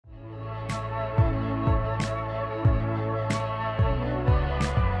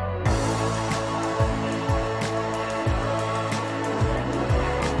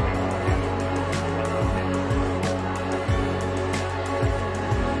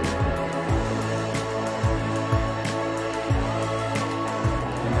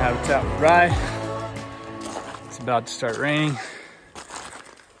habitat with Rye. It's about to start raining.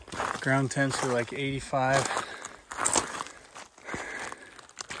 Ground temps are like 85.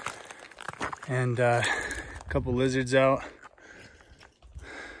 And a couple lizards out.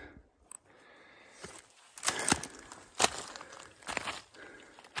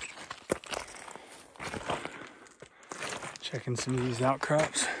 Checking some of these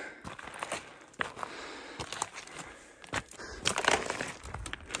outcrops.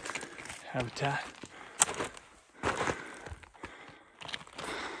 Habitat.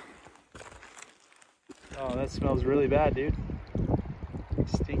 Oh, that smells really bad, dude.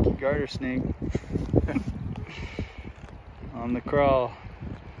 Stinky garter snake. On the crawl.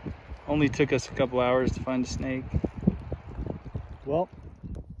 Only took us a couple hours to find a snake. Well,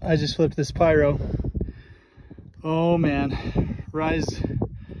 I just flipped this Pyro. Oh man, Rye's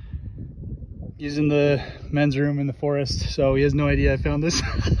using the men's room in the forest, so he has no idea I found this.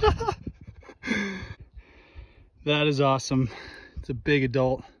 That is awesome. It's a big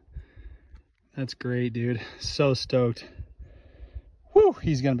adult. That's great, dude. So stoked. Whew,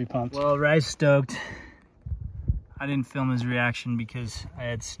 he's gonna be pumped. Well, Rye's stoked. I didn't film his reaction because I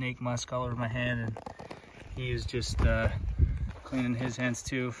had snake musk all over my hand, and he was just cleaning his hands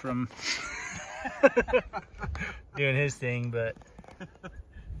too from doing his thing, but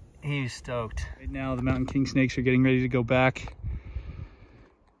he's stoked. Right now, the mountain king snakes are getting ready to go back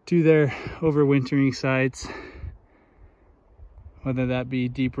to their overwintering sites, whether that be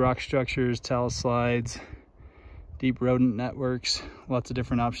deep rock structures, talus slides, deep rodent networks, lots of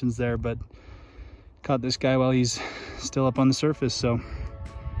different options there, but caught this guy while he's still up on the surface, so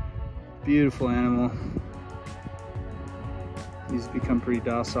beautiful animal. He's become pretty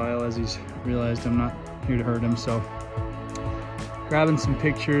docile as he's realized I'm not here to hurt him, so grabbing some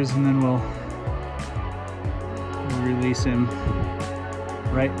pictures and then we'll release him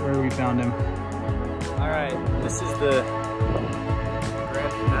right where we found him. All right, this is the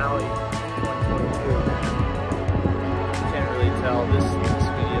grand finale 2022. You can't really tell, this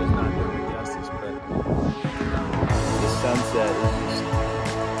video is not doing it justice, but the sunset is just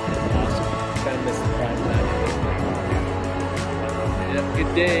awesome. Kind of missed the prime time. Yep,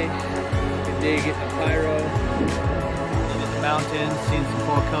 good day. Good day getting a Pyro. Looking at the mountains, seeing some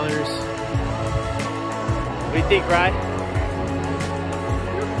fall colors. What do you think, Rye?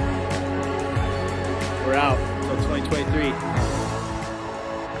 We're out until 2023.